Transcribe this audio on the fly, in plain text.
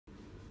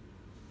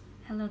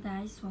Hello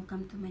guys,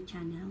 welcome to my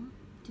channel.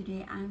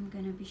 Today I'm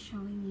gonna be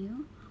showing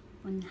you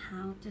on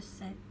how to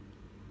set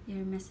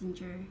your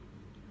messenger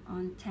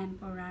on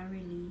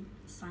temporarily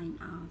sign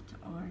out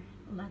or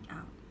log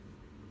out.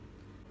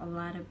 A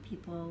lot of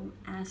people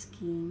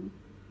asking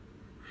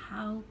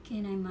how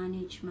can I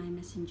manage my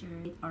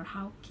messenger, or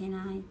how can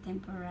I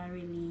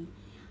temporarily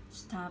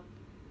stop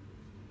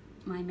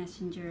my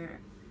messenger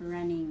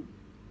running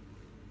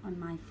on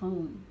my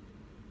phone.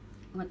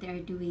 What they are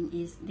doing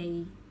is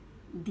they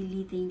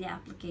deleting the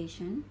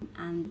application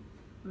and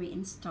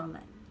reinstall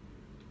it.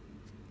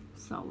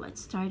 So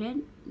let's start it.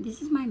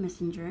 This is my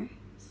messenger,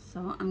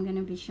 so I'm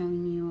gonna be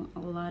showing you a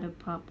lot of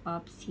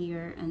pop-ups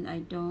here, and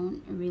I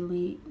don't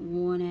really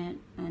want it,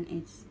 and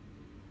it's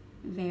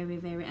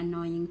very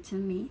annoying to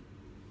me.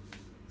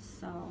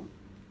 So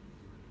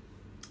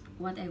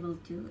what I will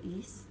do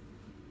is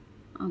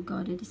I'll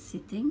go to the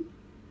setting.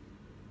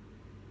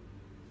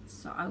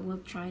 So I will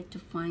try to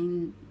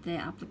find the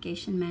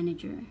application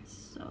manager.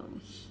 So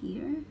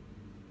here,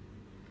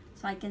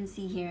 so I can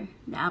see here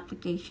the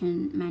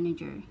application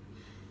manager.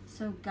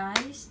 So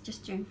guys,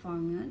 just to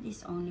inform you,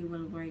 this only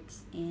will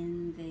works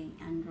in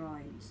the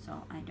Android.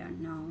 So I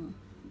don't know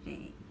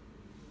the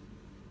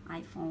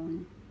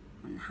iPhone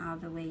on how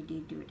the way they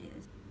do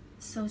this.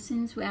 So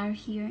since we are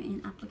here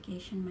in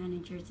application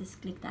manager,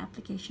 just click the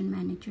application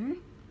manager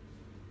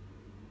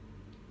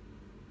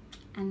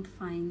and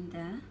find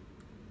the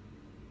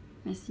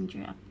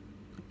messenger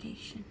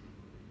application.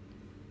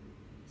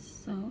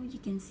 So you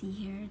can see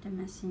here the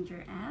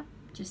messenger app.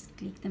 Just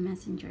click the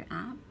messenger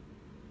app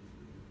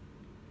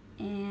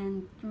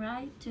and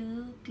try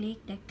to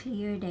click the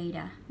clear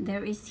data.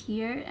 There is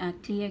here a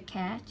clear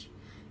cache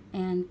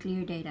and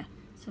clear data,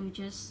 so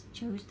just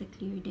choose the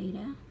clear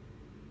data.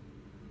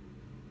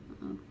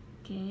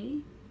 Okay,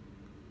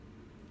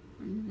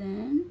 and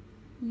then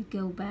you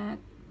go back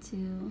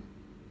to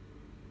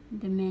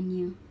the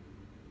menu.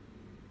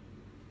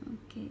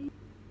 Okay,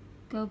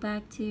 go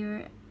back to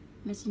your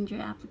messenger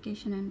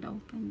application and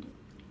open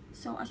it.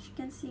 So as you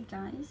can see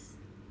guys,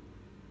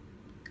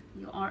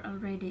 you are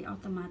already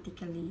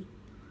automatically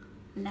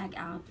log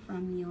out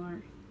from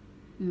your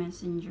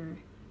messenger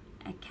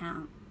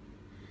account.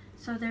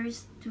 So there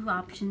is two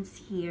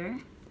options here.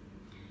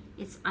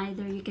 It's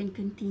either you can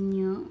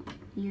continue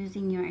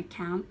using your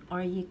account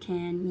or you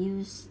can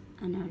use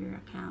another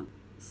account.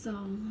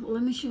 So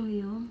let me show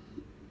you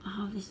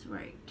how this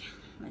works.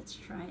 Let's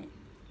try it.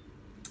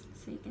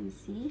 So you can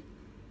see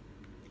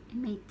it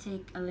may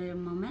take a little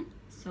moment,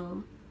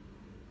 so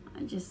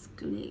I just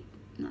click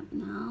not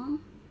now.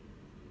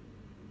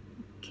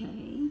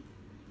 Okay,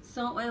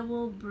 so it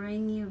will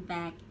bring you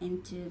back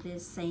into the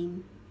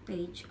same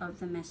page of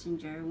the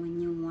messenger when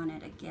you want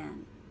it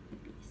again.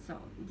 So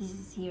this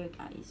is here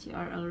guys, you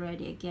are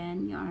already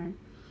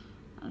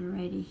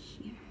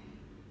here.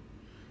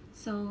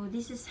 So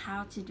this is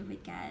how to do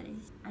it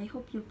guys. I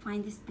hope you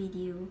find this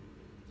video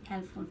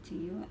helpful to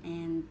you,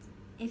 and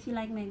if you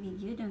like my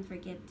video, don't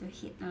forget to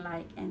hit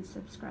like and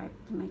subscribe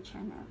to my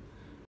channel.